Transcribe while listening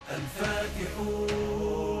الفاتحون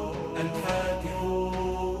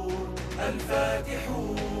الفاتحون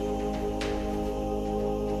الفاتحون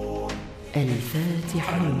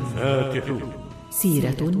الفاتحون.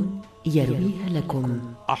 سيرة يرويها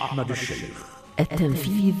لكم أحمد الشيخ.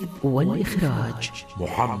 التنفيذ والإخراج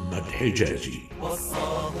محمد حجازي.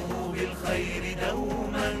 وصاهم بالخير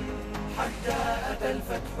دوما حتى أتى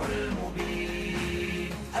الفتح المبين.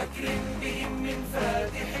 أكرم بهم من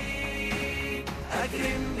فاتحين،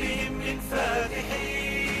 أكرم بهم من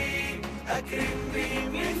فاتحين، أكرم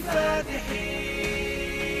بهم من فاتحين.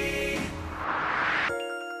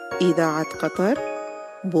 إذاعة قطر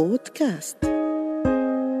بودكاست.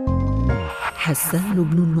 حسان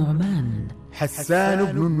بن النعمان. حسان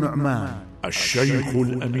بن النعمان الشيخ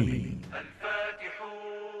الأمين.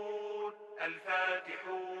 الفاتحون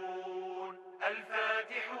الفاتحون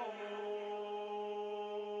الفاتحون.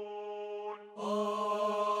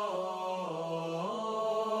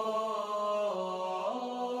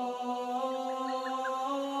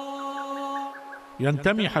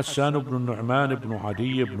 ينتمي حسان بن النعمان بن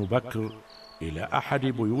عدي بن بكر إلى أحد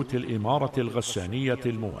بيوت الإمارة الغسانية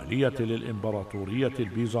الموالية للإمبراطورية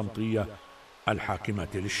البيزنطية الحاكمة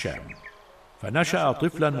للشام، فنشأ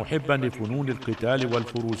طفلا محبا لفنون القتال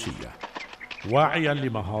والفروسية واعيا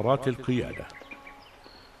لمهارات القيادة.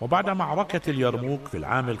 وبعد معركة اليرموك في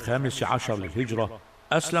العام 15 للهجرة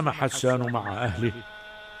أسلم حسان مع أهله،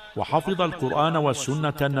 وحفظ القرآن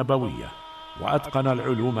والسنة النبوية، وأتقن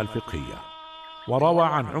العلوم الفقهية، وروى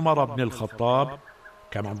عن عمر بن الخطاب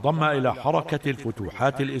كما انضم إلى حركة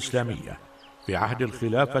الفتوحات الإسلامية في عهد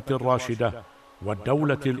الخلافة الراشدة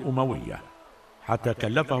والدولة الأموية، حتى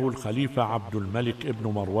كلفه الخليفة عبد الملك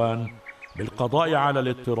ابن مروان بالقضاء على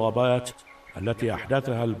الاضطرابات التي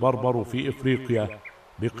أحدثها البربر في إفريقيا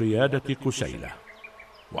بقيادة كسيلة،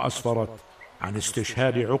 وأسفرت عن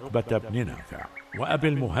استشهاد عقبة بن نافع وأبي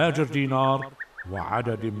المهاجر دينار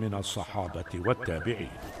وعدد من الصحابة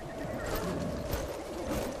والتابعين.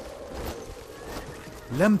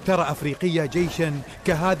 لم تر أفريقيا جيشا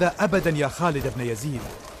كهذا أبدا يا خالد بن يزيد.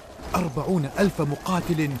 40,000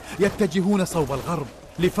 مقاتل يتجهون صوب الغرب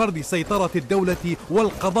لفرض سيطرة الدولة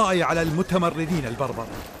والقضاء على المتمردين البربر.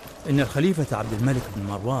 إن الخليفة عبد الملك بن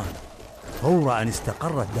مروان فور أن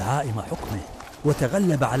استقرت دعائم حكمه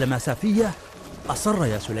وتغلب على مسافية، أصر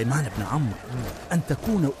يا سليمان بن عمرو أن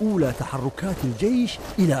تكون أولى تحركات الجيش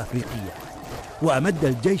إلى أفريقيا، وأمد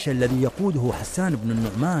الجيش الذي يقوده حسان بن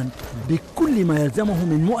النعمان بكل ما يلزمه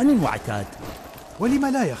من مؤن وعتاد. ولم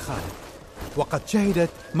لا يا خالد؟ وقد شهدت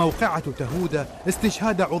موقعة تهودة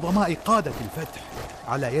استشهاد عظماء قادة الفتح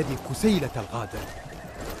على يد كسيلة الغادر،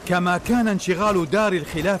 كما كان انشغال دار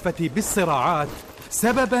الخلافة بالصراعات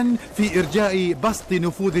سببا في إرجاء بسط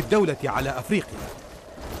نفوذ الدولة على أفريقيا.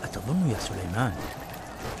 أتظن يا سليمان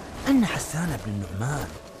أن حسان بن النعمان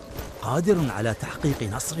قادر على تحقيق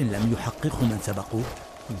نصر لم يحققه من سبقوه؟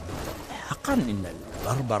 حقا إن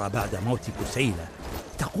البربر بعد موت كسيلة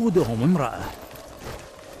تقودهم امرأة،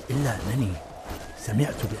 إلا أنني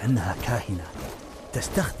سمعت بأنها كاهنة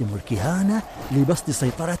تستخدم الكهانة لبسط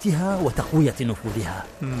سيطرتها وتقوية نفوذها.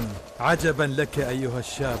 عجبا لك أيها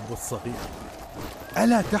الشاب الصغير.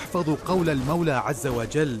 ألا تحفظ قول المولى عز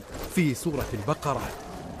وجل في سورة البقرة: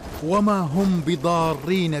 وما هم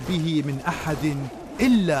بضارين به من أحد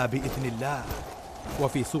إلا بإذن الله،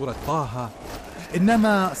 وفي سورة طه: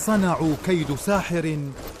 إنما صنعوا كيد ساحر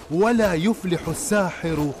ولا يفلح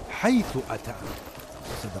الساحر حيث أتى.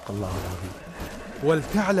 صدق الله العظيم.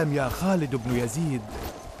 ولتعلم يا خالد بن يزيد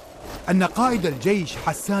أن قائد الجيش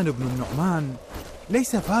حسان بن النعمان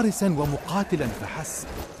ليس فارسا ومقاتلا فحسب،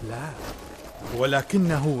 لا،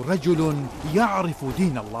 ولكنه رجل يعرف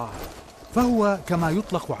دين الله، فهو كما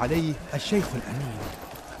يطلق عليه الشيخ الأمين،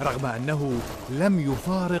 رغم أنه لم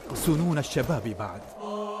يفارق سنون الشباب بعد.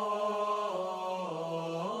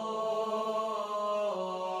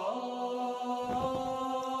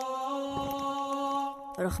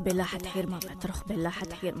 رخ بالله حتحير مامات، رخ بالله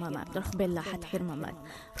حتحير مامات، رخ بالله حتحير مامات،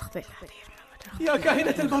 رخ بالله حتحير مامات. يا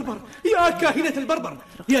كاهنة البربر، يا كاهنة البربر،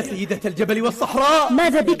 يا سيدة الجبل والصحراء،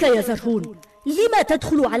 ماذا بك يا زرهون؟ لما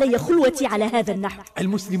تدخل علي خلوتي على هذا النحو؟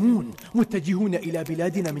 المسلمون متجهون إلى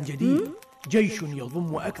بلادنا من جديد. جيش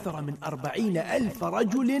يضم أكثر من 40,000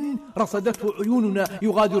 رجل رصدته عيوننا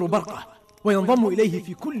يغادر برقه، وينضم إليه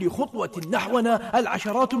في كل خطوة نحونا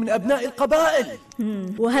العشرات من أبناء القبائل.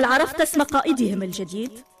 وهل عرفت اسم قائدهم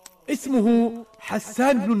الجديد؟ اسمه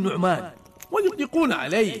حسان بن النعمان، ويطلقون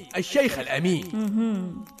عليه الشيخ الأمين.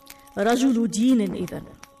 رجل دين إذن.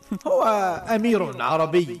 هو أمير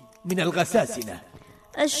عربي من الغساسنة.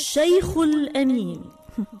 الشيخ الأمين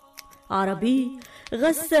عربي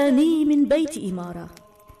غساني من بيت إمارة،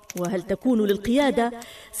 وهل تكون للقيادة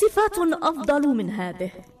صفات أفضل من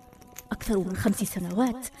هذه؟ أكثر من 5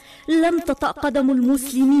 سنوات لم تطأ قدم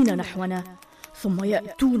المسلمين نحونا، ثم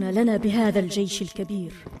يأتون لنا بهذا الجيش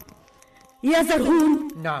الكبير. يا زرهون،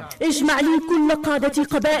 نعم. اجمع لي كل قادة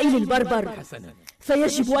قبائل البربر، حسنا.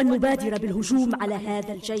 فيجب أن نبادر بالهجوم على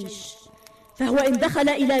هذا الجيش، فهو إن دخل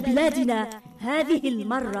إلى بلادنا هذه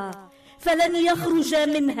المرة فلن يخرج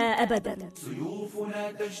منها أبدا.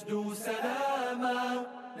 سيوفنا تجدو سلاما،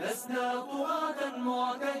 لسنا طغاة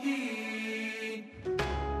معتدين.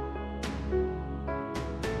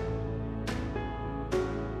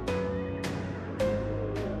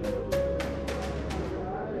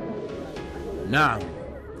 نعم،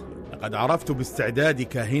 لقد عرفت باستعداد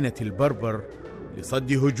كاهنة البربر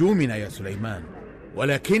لصد هجومنا يا سليمان،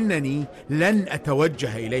 ولكنني لن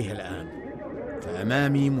أتوجه إليها الآن،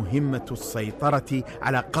 فأمامي مهمة السيطرة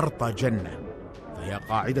على قرطاجنة، فهي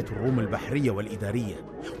قاعدة الروم البحرية والإدارية،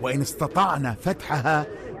 وإن استطعنا فتحها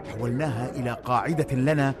حولناها إلى قاعدة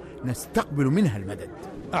لنا نستقبل منها المدد.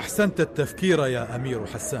 أحسنت التفكير يا أمير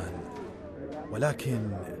حسان، ولكن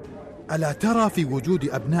ألا ترى في وجود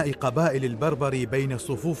أبناء قبائل البربر بين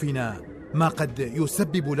صفوفنا ما قد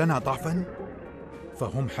يسبب لنا ضعفا؟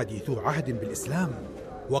 فهم حديثو عهد بالإسلام،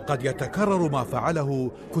 وقد يتكرر ما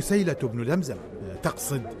فعله كسيلة بن لمزم.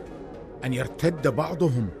 تقصد أن يرتد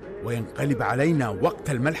بعضهم وينقلب علينا وقت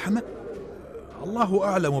الملحمة؟ الله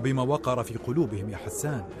أعلم بما وقر في قلوبهم يا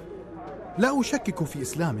حسان، لا أشكك في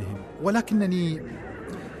إسلامهم، ولكنني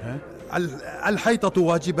الحيطة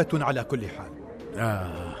واجبة على كل حال.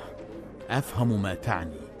 أفهم ما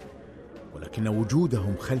تعني، ولكن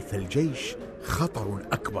وجودهم خلف الجيش خطر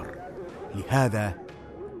أكبر، لهذا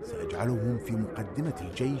سأجعلهم في مقدمة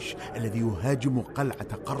الجيش الذي يهاجم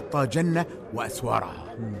قلعة قرطاجنة وأسوارها،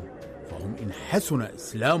 فهم إن حسن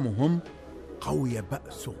إسلامهم قوي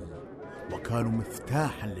بأسهم وكانوا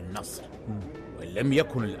مفتاحا للنصر، وإن لم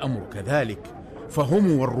يكن الأمر كذلك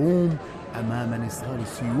فهم والروم أمام نصال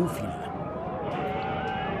سيوفنا.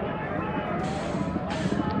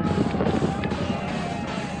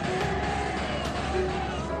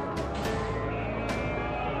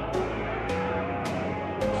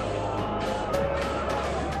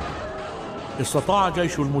 استطاع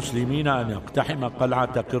جيش المسلمين أن يقتحم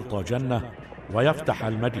قلعة قرطاجنة ويفتح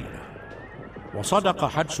المدينة، وصدق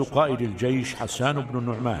حدس قائد الجيش حسان بن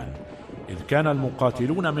النعمان، إذ كان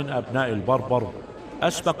المقاتلون من أبناء البربر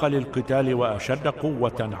أسبق للقتال وأشد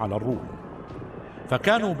قوة على الروم،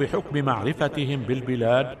 فكانوا بحكم معرفتهم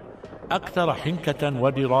بالبلاد أكثر حنكة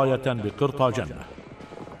ودراية بقرطاجنة،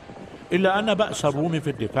 إلا أن بأس الروم في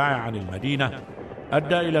الدفاع عن المدينة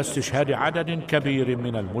أدى إلى استشهاد عدد كبير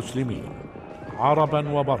من المسلمين عربا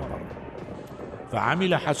وبربر،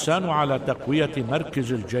 فعمل حسان على تقوية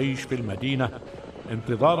مركز الجيش في المدينة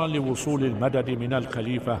انتظارا لوصول المدد من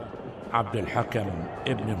الخليفة عبد الحكم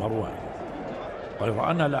ابن مروان،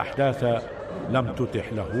 غير أن الأحداث لم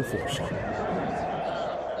تتح له فرصة.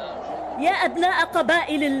 يا أبناء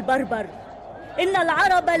قبائل البربر، إن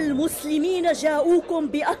العرب المسلمين جاءوكم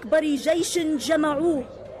بأكبر جيش جمعوه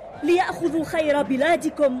ليأخذوا خير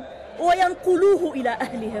بلادكم وينقلوه إلى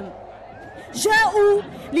أهلهم. جاءوا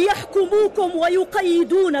ليحكموكم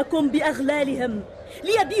ويقيدونكم بأغلالهم،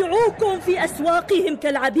 ليبيعوكم في أسواقهم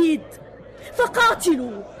كالعبيد.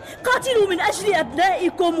 فقاتلوا، قاتلوا من أجل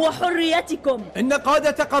أبنائكم وحريتكم. إن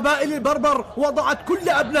قادة قبائل البربر وضعت كل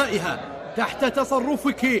أبنائها تحت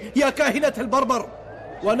تصرفك يا كاهنة البربر،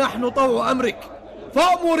 ونحن طوع أمرك،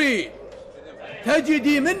 فأمري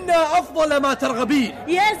تجدي منا أفضل ما ترغبين.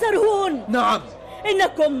 يا زرهون، نعم،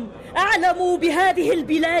 إنكم أعلموا بهذه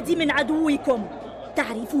البلاد من عدوكم،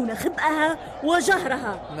 تعرفون خبأها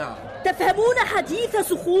وجهرها، نعم، تفهمون حديث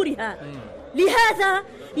صخورها، لهذا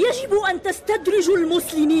يجب أن تستدرجوا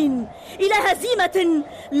المسلمين إلى هزيمة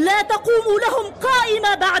لا تقوم لهم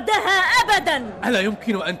قائمة بعدها أبدا. ألا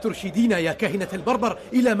يمكن أن ترشدينا يا كاهنة البربر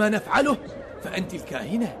إلى ما نفعله؟ فأنت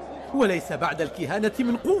الكاهنة، وليس بعد الكهانة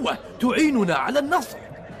من قوة تعيننا على النصر.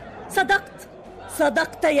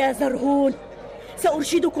 صدقت يا زرهون،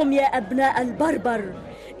 سأرشدكم يا أبناء البربر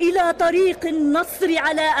إلى طريق النصر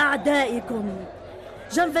على أعدائكم.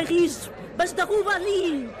 جنفريج باش تقوم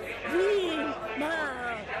لي ما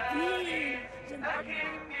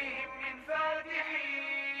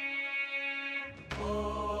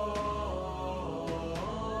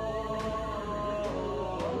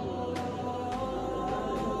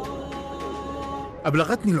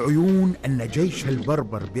أبلغتني العيون أن جيش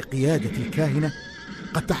البربر بقيادة الكاهنة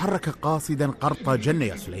قد تحرك قاصدا قرطاجنة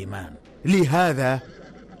يا سليمان، لهذا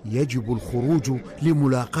يجب الخروج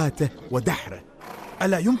لملاقاته ودحره.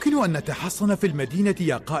 ألا يمكن أن نتحصن في المدينة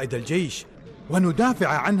يا قائد الجيش وندافع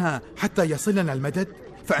عنها حتى يصلنا المدد؟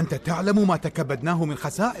 فأنت تعلم ما تكبدناه من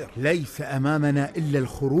خسائر. ليس أمامنا إلا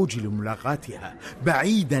الخروج لملاقاتها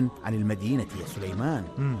بعيدا عن المدينة يا سليمان.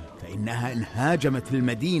 فإنها إن هاجمت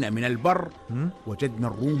المدينة من البر وجدنا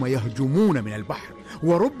الروم يهجمون من البحر،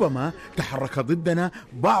 وربما تحرك ضدنا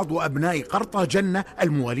بعض أبناء قرطاجنة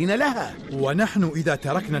الموالين لها. ونحن إذا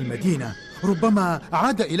تركنا المدينة ربما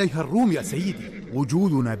عاد إليها الروم يا سيدي.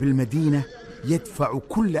 وجودنا بالمدينة يدفع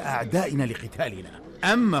كل أعدائنا لقتالنا،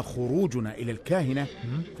 أما خروجنا إلى الكاهنة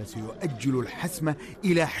فسيؤجل الحسم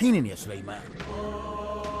إلى حين يا سليمان.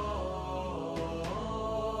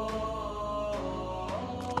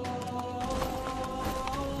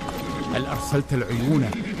 هل أرسلت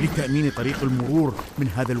العيون لتأمين طريق المرور من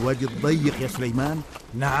هذا الوادي الضيق يا سليمان؟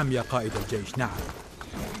 نعم يا قائد الجيش، نعم.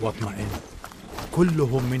 واطمئن،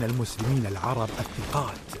 كلهم من المسلمين العرب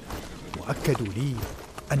الثقات، وأكدوا لي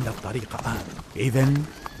أن الطريق آمن. إذن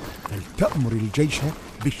فلتأمر الجيش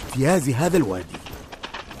باجتياز هذا الوادي.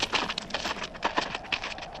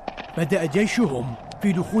 بدأ جيشهم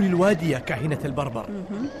في دخول الوادي يا كاهنة البربر،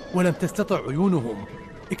 ولم تستطع عيونهم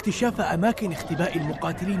اكتشاف أماكن اختباء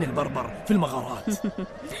المقاتلين البربر في المغارات.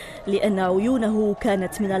 لأن عيونه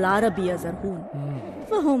كانت من العرب يا زرهون،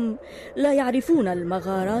 فهم لا يعرفون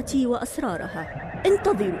المغارات وأسرارها.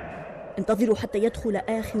 انتظروا حتى يدخل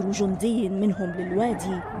آخر جندي منهم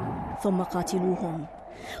للوادي، ثم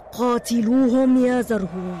قاتلوهم يا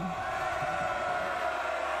زرهون.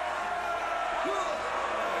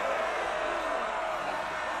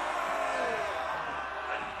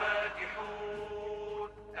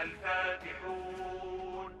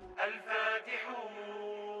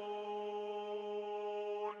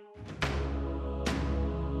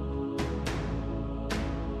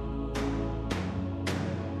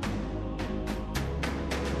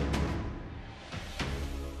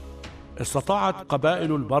 استطاعت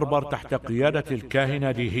قبائل البربر تحت قيادة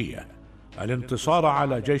الكاهنة ديهية الانتصار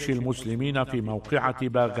على جيش المسلمين في موقعة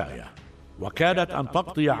باغاية، وكادت أن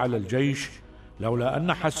تقضي على الجيش لولا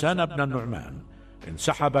أن حسان بن النعمان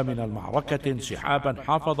انسحب من المعركة انسحابا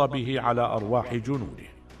حافظ به على أرواح جنوده،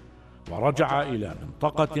 ورجع إلى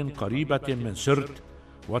منطقة قريبة من سرت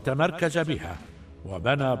وتمركز بها،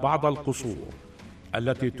 وبنى بعض القصور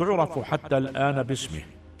التي تعرف حتى الآن باسمه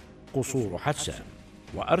قصور حسان،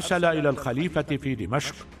 وأرسل إلى الخليفة في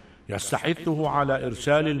دمشق يستحثه على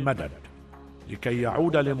إرسال المدد لكي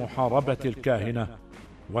يعود لمحاربة الكاهنة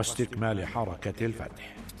واستكمال حركة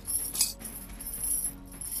الفتح.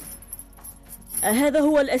 أهذا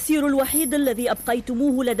هو الأسير الوحيد الذي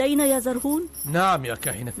أبقيتموه لدينا يا زرهون؟ نعم يا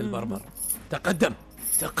كاهنة البربر.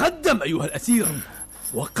 تقدم أيها الأسير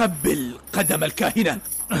وقبل قدم الكاهنة.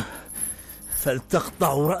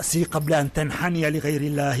 فلتقطع رأسي قبل أن تنحني لغير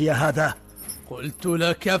الله يا هذا. قلت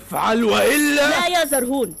لك افعل وإلا. لا يا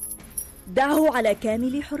زرهون، دعه على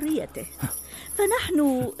كامل حريته،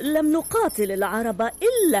 فنحن لم نقاتل العرب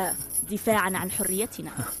إلا دفاعا عن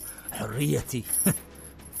حريتنا. حريتي؟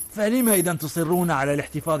 فلما إذا تصرون على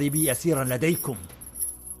الاحتفاظ بي أسيرا لديكم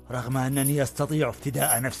رغم أنني أستطيع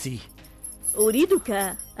افتداء نفسي؟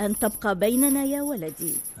 أريدك أن تبقى بيننا يا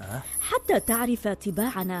ولدي حتى تعرف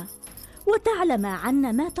طباعنا وتعلم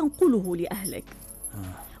عنا ما تنقله لأهلك.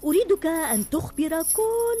 أريدك أن تخبر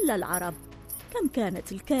كل العرب كم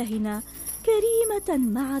كانت الكاهنة كريمة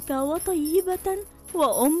معك وطيبة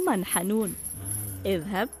وأما حنون.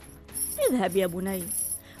 اذهب يا بني،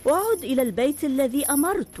 وعد إلى البيت الذي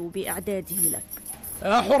أمرت بإعداده لك.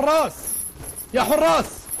 يا حراس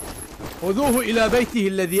خذوه إلى بيته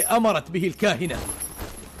الذي أمرت به الكاهنة.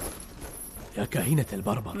 يا كاهنة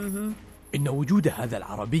البربر، إن وجود هذا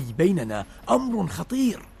العربي بيننا أمر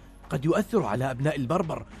خطير، قد يؤثر على أبناء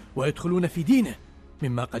البربر ويدخلون في دينه،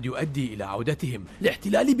 مما قد يؤدي إلى عودتهم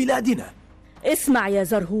لاحتلال بلادنا. اسمع يا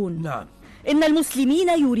زرهون. نعم. إن المسلمين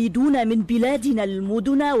يريدون من بلادنا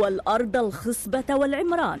المدن والأرض الخصبة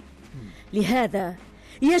والعمران، لهذا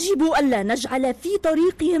يجب ألا نجعل في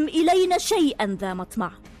طريقهم إلينا شيئا ذا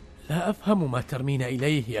مطمع. لا أفهم ما ترمين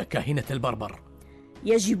إليه يا كاهنة البربر.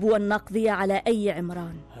 يجب أن نقضي على أي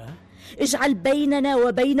عمران. اجعل بيننا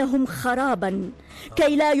وبينهم خرابا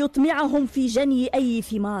كي لا يطمعهم في جني أي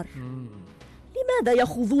ثمار. لماذا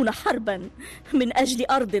يخوضون حربا من أجل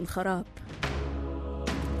أرض خراب؟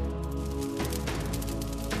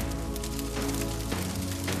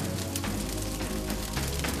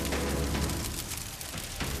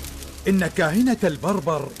 إن كاهنة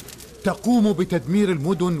البربر تقوم بتدمير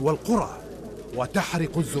المدن والقرى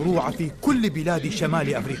وتحرق الزروع في كل بلاد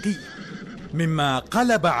شمال أفريقيا، مما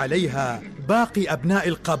قلب عليها باقي أبناء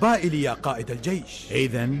القبائل يا قائد الجيش.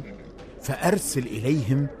 إذن فأرسل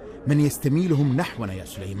إليهم من يستميلهم نحونا يا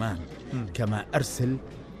سليمان، كما أرسل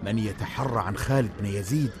من يتحرى عن خالد بن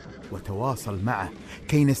يزيد وتواصل معه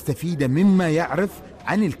كي نستفيد مما يعرف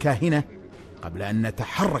عن الكاهنة قبل أن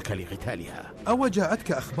نتحرك لقتالها. أو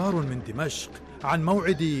جاءتك أخبار من دمشق عن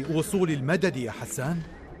موعد وصول المدد يا حسان؟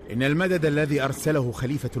 إن المدد الذي أرسله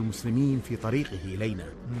خليفة المسلمين في طريقه إلينا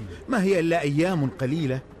ما هي إلا أيام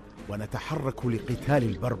قليلة ونتحرك لقتال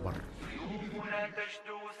البربر. ظروفنا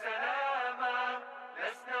تجدو سلاما،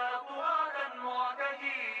 لسنا طغاة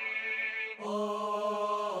معتدين.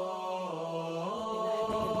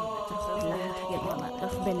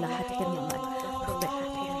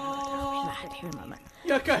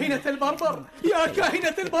 يا كاهنة البربر، يا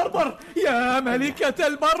كاهنة البربر، يا ملكة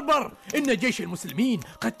البربر، إن جيش المسلمين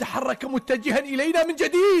قد تحرك متجها إلينا من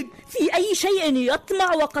جديد. في أي شيء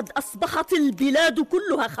يطمع وقد أصبحت البلاد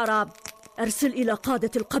كلها خراب؟ أرسل إلى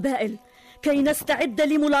قادة القبائل كي نستعد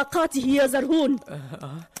لملاقاته يا زرهون.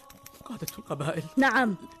 قادة القبائل؟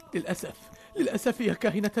 نعم. للأسف يا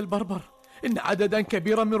كاهنة البربر، إن عددا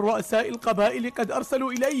كبيرا من رؤساء القبائل قد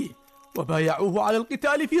أرسلوا إليه وبايعوه على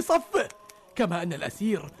القتال في صفه، كما أن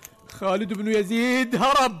الأسير خالد بن يزيد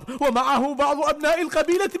هرب ومعه بعض أبناء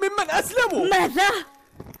القبيلة ممن أسلموا. ماذا؟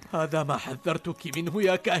 هذا ما حذرتك منه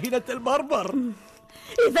يا كاهنة البربر.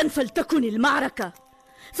 إذن فلتكن المعركة،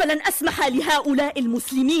 فلن أسمح لهؤلاء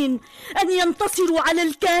المسلمين أن ينتصروا على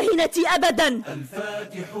الكاهنة أبدا.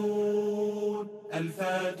 الفاتحون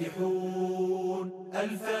الفاتحون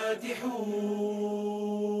الفاتحون.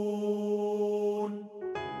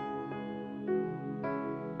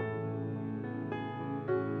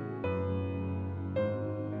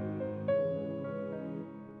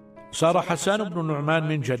 سار حسان بن النعمان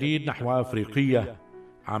من جديد نحو أفريقية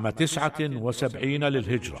عام 79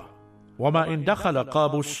 للهجرة، وما إن دخل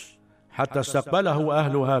قابوس حتى استقبله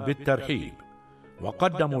أهلها بالترحيب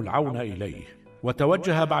وقدموا العون إليه،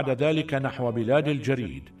 وتوجه بعد ذلك نحو بلاد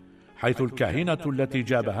الجريد، حيث الكاهنة التي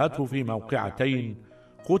جابهته في موقعتين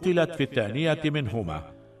قتلت في الثانية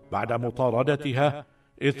منهما بعد مطاردتها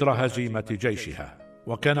إثر هزيمة جيشها.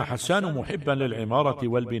 وكان حسان محبا للعمارة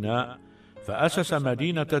والبناء، فأسس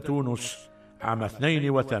مدينة تونس عام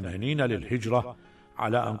 82 للهجرة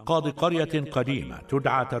على أنقاض قرية قديمة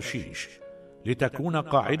تدعى ترشيش، لتكون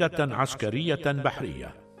قاعدة عسكرية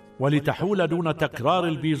بحرية ولتحول دون تكرار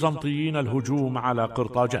البيزنطيين الهجوم على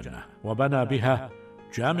قرطاجنة. وبنى بها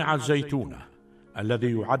جامع الزيتونة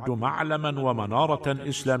الذي يعد معلما ومنارة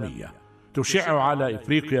إسلامية تشع على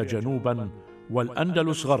إفريقيا جنوبا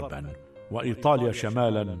والأندلس غربا وإيطاليا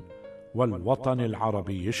شمالا والوطن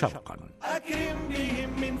العربي شرقا. أكرم بهم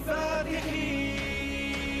من فاتحين.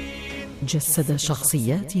 جسد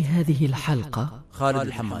شخصيات هذه الحلقة خالد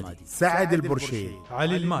الحمادي، سعد البرشي،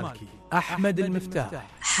 علي المالكي، أحمد المفتاح،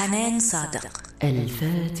 حنان صادق.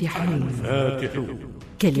 الفاتحون.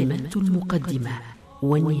 كلمات المقدمة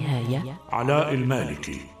والنهاية علاء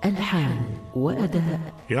المالكي. ألحان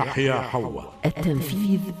وأداء يحيى حواء.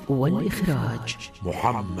 التنفيذ والإخراج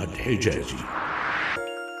محمد حجازي.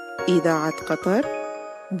 إذاعة قطر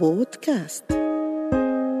بودكاست.